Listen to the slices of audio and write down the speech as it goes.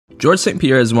Georges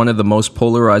St-Pierre is one of the most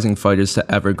polarizing fighters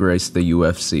to ever grace the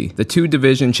UFC. The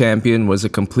two-division champion was a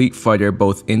complete fighter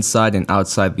both inside and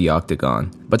outside the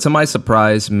octagon. But to my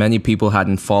surprise, many people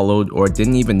hadn't followed or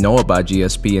didn't even know about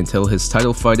GSP until his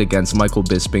title fight against Michael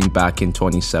Bisping back in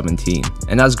 2017.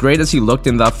 And as great as he looked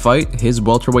in that fight, his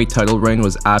welterweight title reign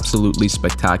was absolutely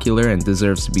spectacular and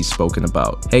deserves to be spoken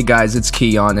about. Hey guys, it's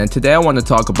Keon, and today I want to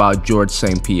talk about Georges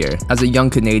St-Pierre. As a young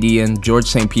Canadian,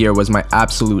 Georges St-Pierre was my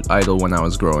absolute idol when I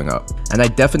was growing up, and I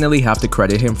definitely have to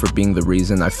credit him for being the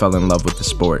reason I fell in love with the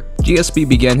sport. GSP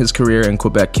began his career in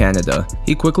Quebec, Canada.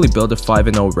 He quickly built a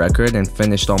 5-0 record and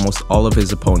finished almost all of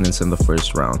his opponents in the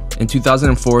first round. In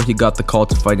 2004, he got the call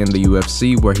to fight in the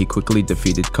UFC, where he quickly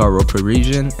defeated Karo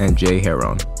Parisien and Jay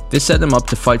Heron. This set him up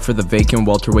to fight for the vacant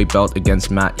welterweight belt against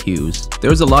Matt Hughes. There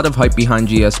was a lot of hype behind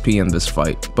GSP in this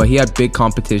fight, but he had big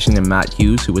competition in Matt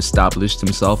Hughes, who established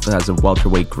himself as a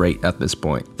welterweight great at this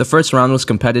point. The first round was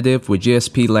competitive, with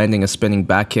GSP landing a spinning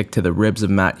back kick to the ribs of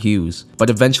Matt Hughes, but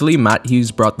eventually Matt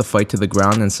Hughes brought the fight to the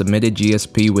ground and submitted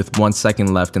GSP with 1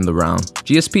 second left in the round.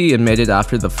 GSP admitted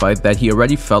after the fight that he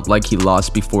already felt like he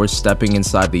lost before stepping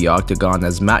inside the octagon,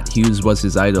 as Matt Hughes was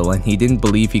his idol and he didn't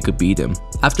believe he could beat him.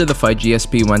 After the fight,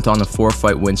 GSP went on a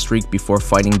 4-fight win streak before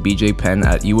fighting BJ Penn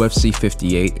at UFC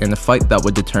 58 in a fight that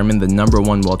would determine the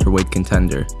 #1 welterweight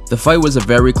contender. The fight was a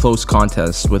very close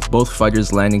contest, with both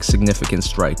fighters landing significant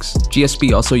strikes.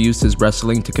 GSP also used his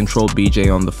wrestling to control BJ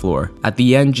on the floor. At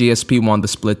the end, GSP won the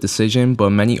split decision,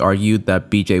 but many argued that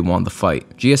BJ won the fight.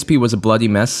 GSP was a bloody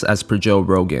mess as per Joe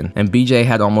Rogan, and BJ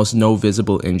had almost no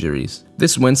visible injuries.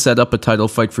 This win set up a title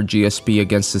fight for GSP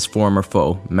against his former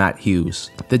foe, Matt Hughes.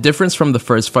 The difference from the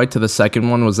first fight to the second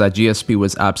one was that GSP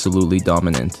was absolutely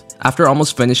dominant. After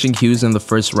almost finishing Hughes in the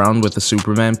first round with a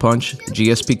Superman punch,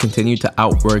 GSP continued to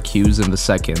outwork Hughes in the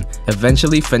second,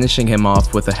 eventually finishing him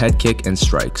off with a head kick and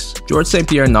strikes. Georges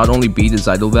St-Pierre not only beat his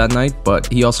idol that night,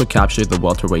 but he also captured the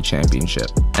welterweight championship.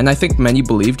 And I think many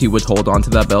believed he would hold on to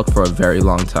that belt for a very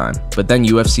long time. But then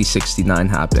UFC 69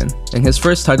 happened. In his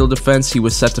first title defense, he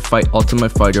was set to fight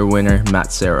Ultimate Fighter winner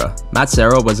Matt Serra. Matt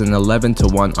Serra was an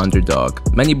 11-1 underdog.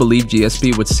 Many believed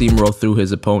GSP would steamroll through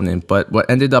his opponent, but what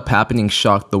ended up happening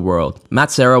shocked the world.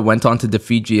 Matt Serra went on to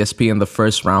defeat GSP in the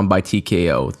first round by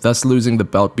TKO, thus losing the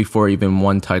belt before even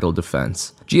one title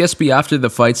defense. GSP after the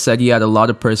fight said he had a lot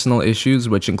of personal issues,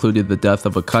 which included the death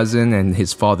of a cousin and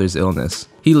his father's illness.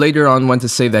 He later on went to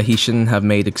say that he shouldn't have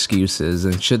made excuses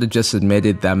and should have just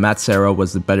admitted that Matt Serra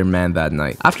was the better man that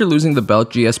night. After losing the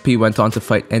belt, GSP went on to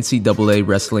fight NCAA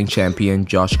wrestling champion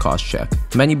Josh Koscheck.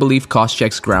 Many believed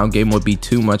Koscheck's ground game would be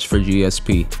too much for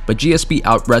GSP, but GSP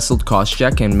out-wrestled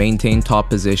Koscheck and maintained top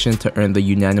position to earn the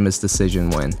unanimous decision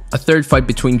win. A third fight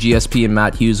between GSP and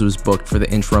Matt Hughes was booked for the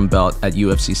interim belt at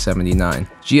UFC 79.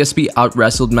 GSP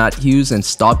out-wrestled Matt Hughes and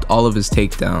stopped all of his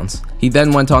takedowns. He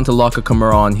then went on to lock a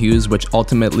Kimura on Hughes, which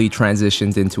ultimately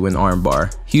transitioned into an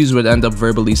armbar. Hughes would end up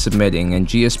verbally submitting, and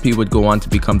GSP would go on to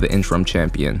become the interim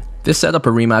champion. This set up a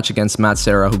rematch against Matt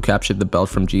Serra, who captured the belt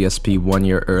from GSP 1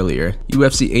 year earlier.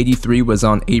 UFC 83 was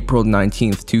on April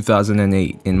 19,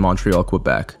 2008 in Montreal,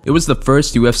 Quebec. It was the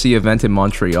first UFC event in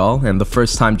Montreal and the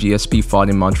first time GSP fought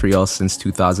in Montreal since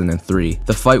 2003.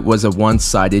 The fight was a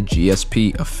one-sided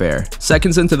GSP affair.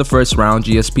 Seconds into the first round,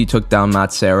 GSP took down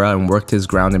Matt Serra and worked his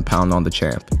ground and pound on the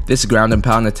champ. This ground and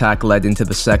pound attack led into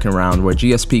the second round, where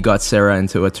GSP got Serra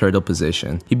into a turtle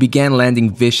position. He began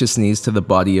landing vicious knees to the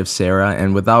body of Serra,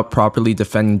 and without properly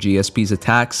defending GSP's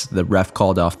attacks, the ref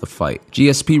called off the fight.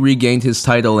 GSP regained his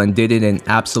title and did it in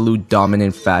absolute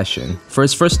dominant fashion. For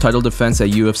his first title defense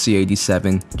at UFC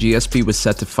 87, GSP was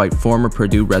set to fight former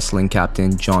Purdue wrestling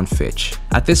captain John Fitch.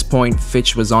 At this point,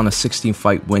 Fitch was on a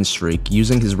 16-fight win streak,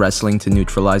 using his wrestling to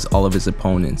neutralize all of his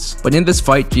opponents. But in this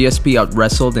fight, GSP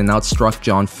out-wrestled and outstruck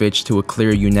John Fitch to a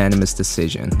clear unanimous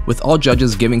decision, with all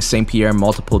judges giving St-Pierre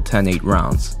multiple 10-8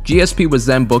 rounds. GSP was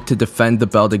then booked to defend the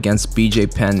belt against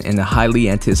BJ Penn in a highly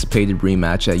anticipated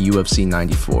rematch at UFC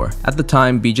 94. At the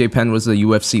time, BJ Penn was the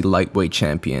UFC lightweight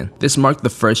champion. This marked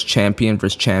the first champion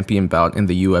vs champion bout in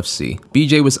the UFC.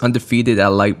 BJ was undefeated at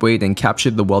lightweight and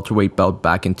captured the welterweight belt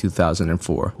back in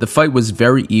 2004. The fight was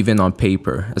very even on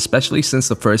paper, especially since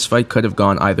the first fight could have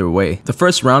gone either way. The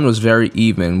first round was very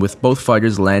even, with both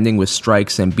fighters landing with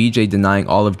strikes and BJ denying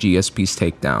all of GSP's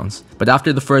takedowns. But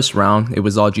after the first round, it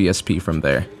was all GSP from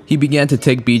there. He began to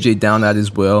take BJ down at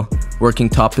his will, working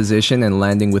top position and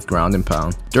landing with ground and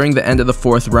pound. During the end of the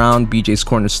 4th round, BJ's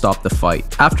corner stopped the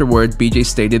fight. Afterward, BJ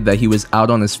stated that he was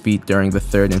out on his feet during the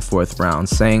 3rd and 4th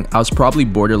rounds, saying, "I was probably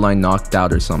borderline knocked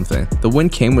out or something." The win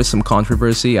came with some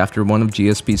controversy after one of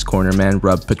GSP's cornermen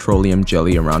rubbed petroleum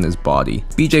jelly around his body.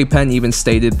 BJ Penn even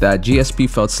stated that GSP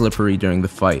felt slippery during the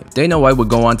fight. Dana White would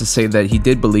go on to say that he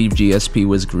did believe GSP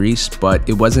was greased, but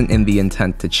it wasn't in the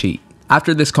intent to cheat.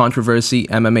 After this controversy,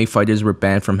 MMA fighters were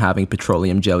banned from having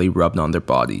petroleum jelly rubbed on their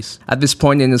bodies. At this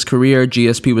point in his career,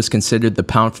 GSP was considered the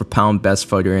pound-for-pound best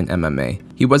fighter in MMA.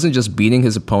 He wasn't just beating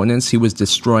his opponents, he was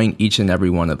destroying each and every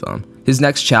one of them. His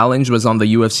next challenge was on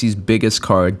the UFC's biggest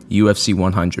card, UFC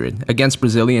 100, against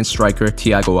Brazilian striker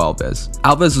Thiago Alves.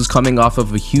 Alves was coming off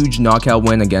of a huge knockout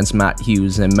win against Matt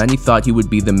Hughes, and many thought he would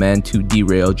be the man to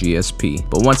derail GSP.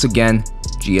 But once again,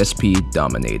 GSP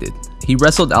dominated. He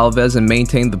wrestled Alves and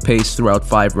maintained the pace throughout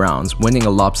 5 rounds, winning a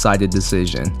lopsided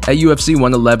decision. At UFC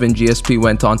 111, GSP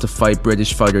went on to fight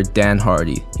British fighter Dan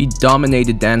Hardy. He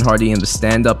dominated Dan Hardy in the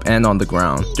stand-up and on the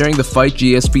ground. During the fight,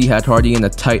 GSP had Hardy in a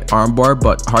tight armbar,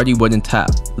 but Hardy wouldn't tap.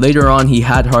 Later on, he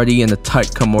had Hardy in a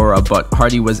tight Kimura, but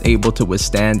Hardy was able to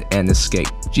withstand and escape.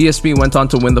 GSP went on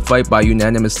to win the fight by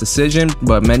unanimous decision,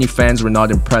 but many fans were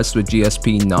not impressed with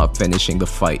GSP not finishing the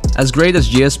fight. As great as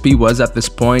GSP was at this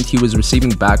point, he was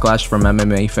receiving backlash from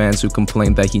MMA fans who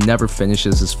complained that he never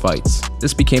finishes his fights.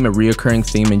 This became a reoccurring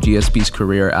theme in GSP's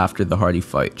career after the Hardy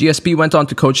fight. GSP went on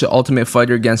to coach the Ultimate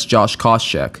Fighter against Josh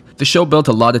Koscheck. The show built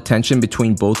a lot of tension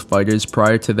between both fighters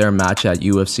prior to their match at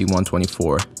UFC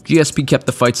 124. GSP kept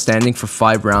the fight standing for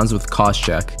 5 rounds with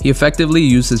Koscheck. He effectively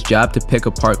used his jab to pick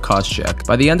apart Koscheck.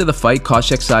 By the end of the fight,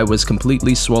 Koscheck's eye was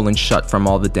completely swollen shut from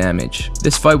all the damage.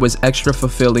 This fight was extra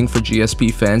fulfilling for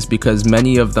GSP fans because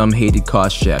many of them hated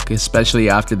Koscheck,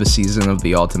 especially after the season of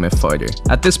The Ultimate Fighter.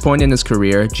 At this point in his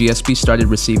career, GSP started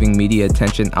receiving media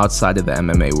attention outside of the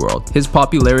MMA world. His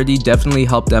popularity definitely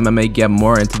helped MMA get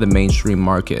more into the mainstream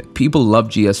market. People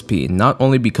loved GSP, not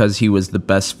only because he was the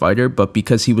best fighter, but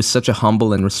because he was such a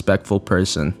humble and respectful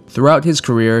person. Throughout his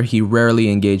career, he rarely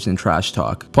engaged in trash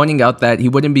talk, pointing out that he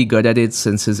wouldn't be good at it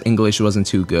since his English wasn't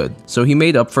too good. So he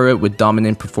made up for it with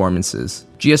dominant performances.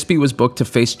 GSP was booked to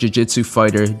face jiu-jitsu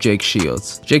fighter Jake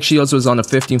Shields. Jake Shields was on a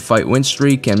 15-fight win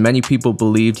streak, and many people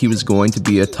believed he was going to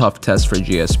be a tough test for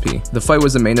GSP. The fight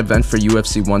was the main event for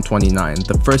UFC 129,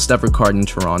 the first ever card in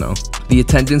Toronto. The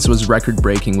attendance was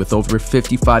record-breaking, with over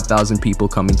 55,000 people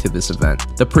coming to this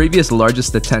event. The previous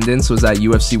largest attendance was at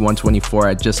UFC 124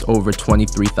 at just over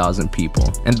 23,000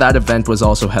 people, and that event was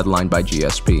also headlined by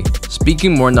GSP.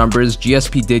 Speaking more numbers,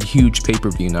 GSP did huge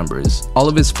pay-per-view numbers. All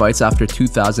of his fights after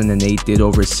 2008 did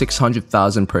over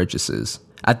 600,000 purchases.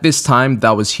 At this time,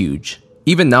 that was huge.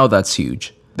 Even now, that's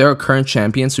huge. There are current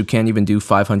champions who can't even do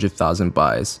 500,000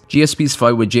 buys. GSP's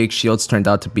fight with Jake Shields turned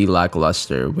out to be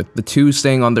lackluster, with the two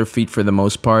staying on their feet for the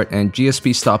most part and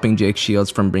GSP stopping Jake Shields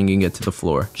from bringing it to the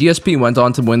floor. GSP went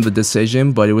on to win the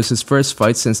decision, but it was his first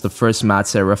fight since the first Matt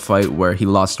Serra fight where he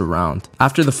lost a round.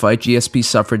 After the fight, GSP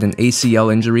suffered an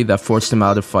ACL injury that forced him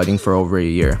out of fighting for over a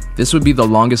year. This would be the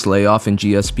longest layoff in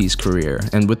GSP's career,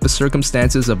 and with the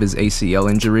circumstances of his ACL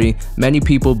injury, many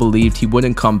people believed he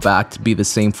wouldn't come back to be the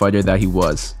same fighter that he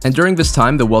was. And during this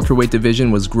time, the welterweight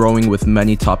division was growing with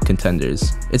many top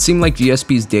contenders. It seemed like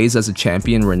GSP's days as a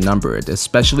champion were numbered,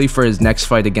 especially for his next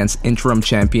fight against interim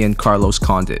champion Carlos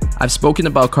Condit. I've spoken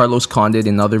about Carlos Condit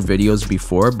in other videos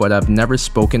before, but I've never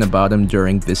spoken about him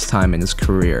during this time in his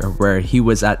career, where he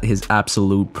was at his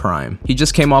absolute prime. He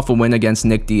just came off a win against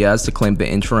Nick Diaz to claim the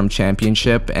interim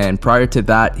championship, and prior to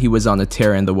that, he was on a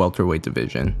tear in the welterweight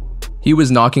division. He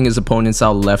was knocking his opponents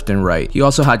out left and right. He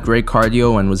also had great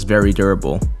cardio and was very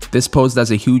durable. This posed as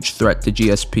a huge threat to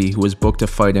GSP, who was booked to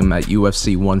fight him at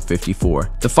UFC 154.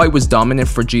 The fight was dominant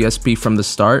for GSP from the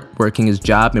start, working his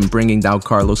jab and bringing down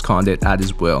Carlos Condit at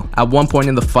his will. At one point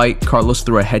in the fight, Carlos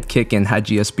threw a head kick and had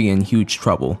GSP in huge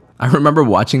trouble. I remember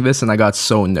watching this and I got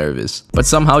so nervous. But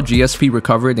somehow GSP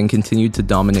recovered and continued to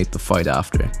dominate the fight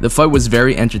after. The fight was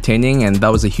very entertaining and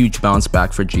that was a huge bounce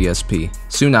back for GSP.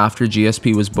 Soon after,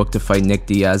 GSP was booked to fight Nick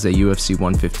Diaz at UFC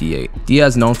 158.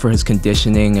 Diaz, known for his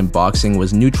conditioning and boxing,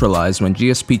 was neutralized when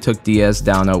GSP took Diaz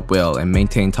down at will and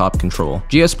maintained top control.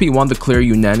 GSP won the clear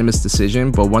unanimous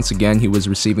decision, but once again he was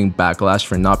receiving backlash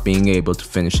for not being able to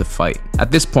finish the fight.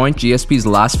 At this point, GSP's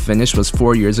last finish was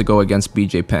 4 years ago against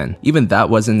BJ Penn. Even that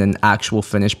wasn't an actual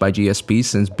finish by GSP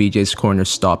since BJ's corner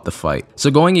stopped the fight.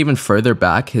 So going even further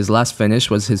back, his last finish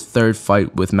was his third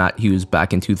fight with Matt Hughes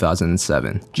back in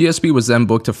 2007. GSP was then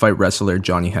booked to fight wrestler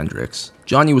Johnny Hendricks.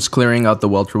 Johnny was clearing out the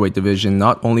welterweight division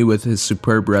not only with his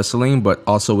superb wrestling, but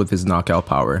also with his knockout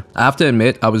power. I have to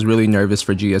admit, I was really nervous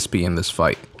for GSP in this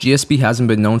fight. GSP hasn't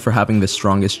been known for having the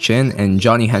strongest chin, and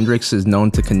Johnny Hendricks is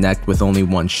known to connect with only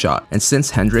one shot. And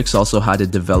since Hendricks also had a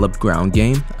developed ground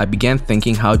game, I began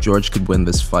thinking how George could win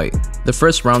this fight. The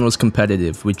first round was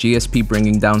competitive, with GSP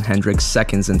bringing down Hendricks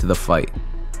seconds into the fight.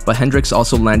 But Hendricks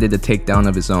also landed a takedown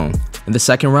of his own. In the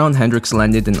second round, Hendricks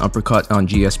landed an uppercut on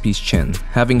GSP's chin,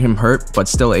 having him hurt but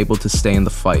still able to stay in the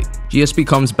fight. GSP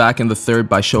comes back in the third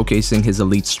by showcasing his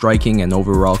elite striking and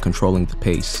overall controlling the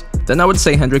pace. Then I would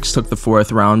say Hendricks took the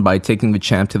fourth round by taking the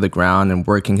champ to the ground and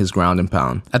working his ground and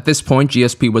pound. At this point,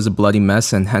 GSP was a bloody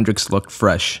mess and Hendricks looked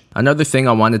fresh. Another thing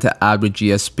I wanted to add with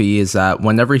GSP is that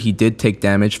whenever he did take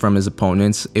damage from his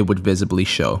opponents, it would visibly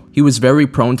show. He was very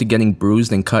prone to getting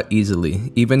bruised and cut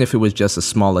easily, even if it was just a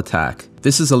small attack.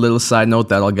 This is a little side note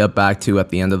that I'll get back to at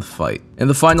the end of the fight. In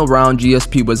the final round,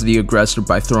 GSP was the aggressor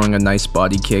by throwing a nice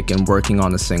body kick and working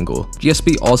on a single.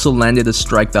 GSP also landed a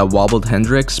strike that wobbled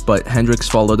Hendricks, but Hendricks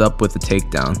followed up with a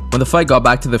takedown. When the fight got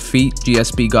back to the feet,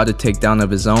 GSP got a takedown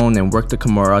of his own and worked the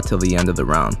Kimura till the end of the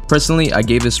round. Personally, I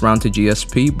gave this round to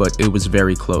GSP, but it was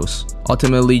very close.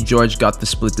 Ultimately, George got the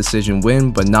split decision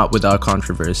win, but not without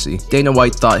controversy. Dana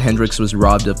White thought Hendricks was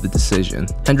robbed of the decision.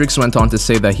 Hendricks went on to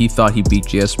say that he thought he beat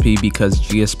GSP because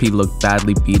GSP looked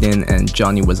badly beaten and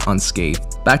Johnny was unscathed.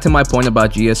 Back to my point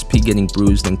about GSP getting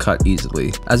bruised and cut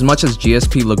easily. As much as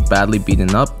GSP looked badly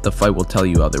beaten up, the fight will tell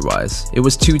you otherwise. It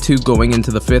was 2-2 going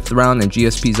into the fifth round and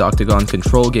GSP's octagon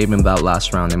control gave him that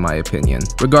last round in my opinion.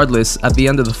 Regardless, at the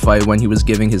end of the fight when he was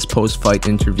giving his post-fight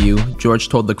interview, George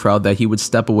told the crowd that he would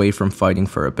step away from fighting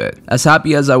for a bit. As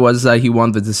happy as I was that he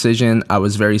won the decision, I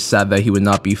was very sad that he would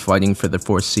not be fighting for the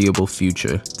foreseeable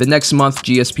future. The next month,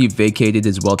 GSP vacated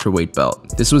his welterweight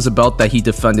belt. This was a belt that he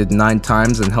defended 9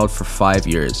 times and held for 5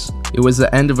 years. It was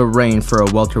the end of a reign for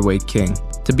a welterweight king.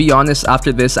 To be honest,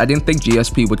 after this, I didn't think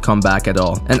GSP would come back at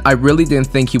all, and I really didn't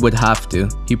think he would have to.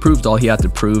 He proved all he had to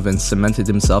prove and cemented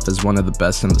himself as one of the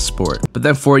best in the sport. But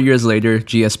then 4 years later,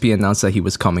 GSP announced that he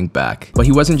was coming back. But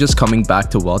he wasn't just coming back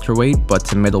to welterweight, but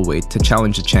to middleweight to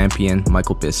challenge the champion,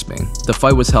 Michael Bisping. The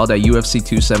fight was held at UFC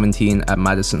 217 at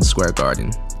Madison Square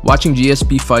Garden. Watching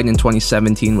GSP fight in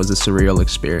 2017 was a surreal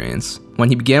experience. When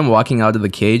he began walking out of the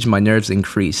cage, my nerves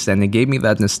increased and it gave me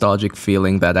that nostalgic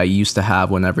feeling that I used to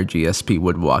have whenever GSP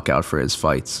would walk out for his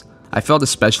fights. I felt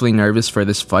especially nervous for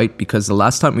this fight because the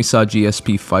last time we saw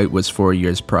GSP fight was 4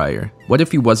 years prior. What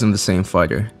if he wasn't the same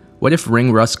fighter? What if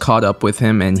ring rust caught up with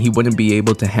him and he wouldn't be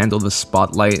able to handle the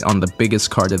spotlight on the biggest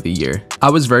card of the year?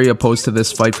 I was very opposed to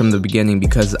this fight from the beginning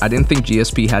because I didn't think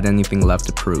GSP had anything left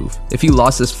to prove. If he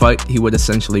lost this fight, he would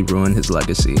essentially ruin his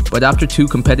legacy. But after 2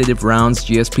 competitive rounds,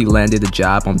 GSP landed a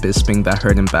jab on Bisping that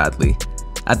hurt him badly.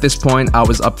 At this point, I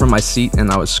was up from my seat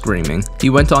and I was screaming. He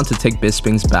went on to take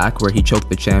Bisping's back where he choked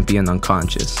the champion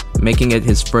unconscious, making it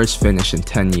his first finish in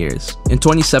 10 years. In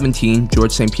 2017,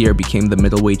 Georges St-Pierre became the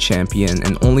middleweight champion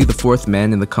and only the 4th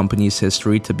man in the company's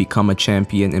history to become a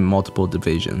champion in multiple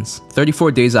divisions.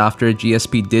 34 days after,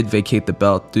 GSP did vacate the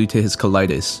belt due to his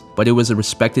colitis, but it was a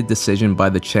respected decision by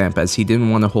the champ as he didn't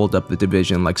want to hold up the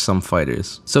division like some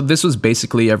fighters. So this was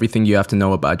basically everything you have to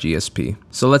know about GSP.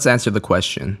 So let's answer the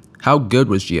question. How good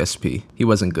was GSP? He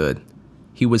wasn't good.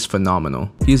 He was phenomenal.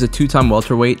 He is a 2-time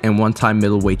welterweight and 1-time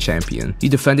middleweight champion. He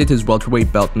defended his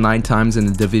welterweight belt 9 times in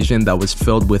a division that was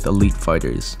filled with elite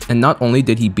fighters. And not only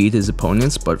did he beat his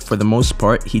opponents, but for the most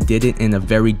part, he did it in a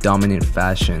very dominant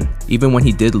fashion. Even when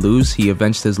he did lose, he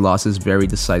avenged his losses very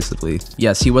decisively.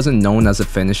 Yes, he wasn't known as a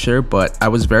finisher, but I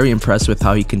was very impressed with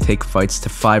how he can take fights to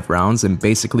 5 rounds and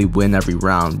basically win every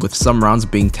round, with some rounds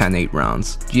being 10-8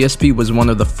 rounds. GSP was one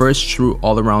of the first true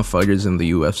all-around fighters in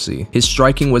the UFC. His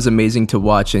striking was amazing to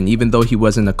watch, and even though he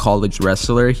wasn't a college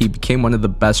wrestler, he became one of the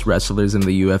best wrestlers in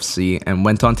the UFC and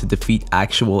went on to defeat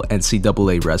actual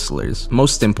NCAA wrestlers.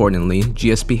 Most importantly,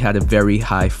 GSP had a very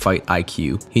high fight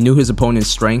IQ. He knew his opponent's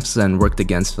strengths and worked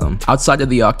against them. Outside of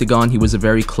the octagon, he was a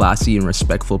very classy and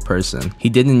respectful person. He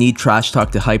didn't need trash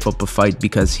talk to hype up a fight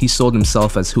because he sold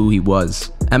himself as who he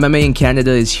was. MMA in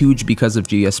Canada is huge because of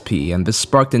GSP, and this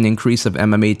sparked an increase of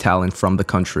MMA talent from the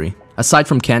country. Aside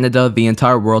from Canada, the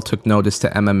entire world took notice to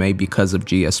MMA because of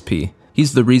GSP.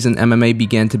 He's the reason MMA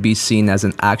began to be seen as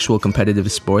an actual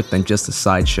competitive sport than just a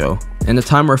sideshow. In a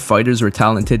time where fighters were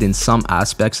talented in some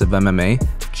aspects of MMA,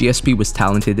 GSP was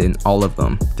talented in all of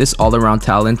them. This all-around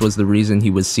talent was the reason he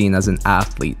was seen as an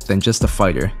athlete than just a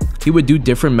fighter. He would do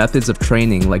different methods of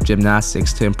training like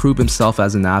gymnastics to improve himself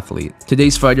as an athlete.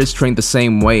 Today's fighters train the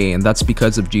same way, and that's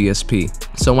because of GSP.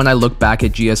 So when I look back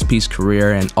at GSP's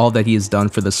career and all that he has done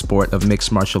for the sport of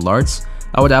mixed martial arts,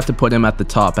 I would have to put him at the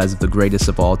top as the greatest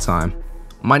of all time.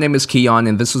 My name is Keon,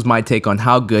 and this was my take on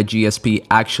how good GSP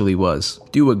actually was.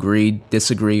 Do you agree,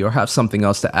 disagree, or have something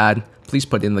else to add? Please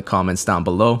put it in the comments down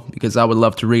below, because I would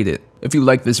love to read it. If you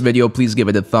like this video, please give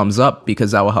it a thumbs up,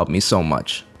 because that will help me so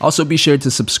much. Also be sure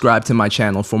to subscribe to my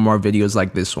channel for more videos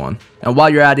like this one. And while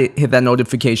you're at it, hit that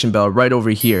notification bell right over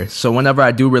here, so whenever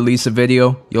I do release a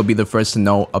video, you'll be the first to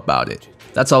know about it.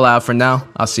 That's all I have for now.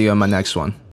 I'll see you in my next one.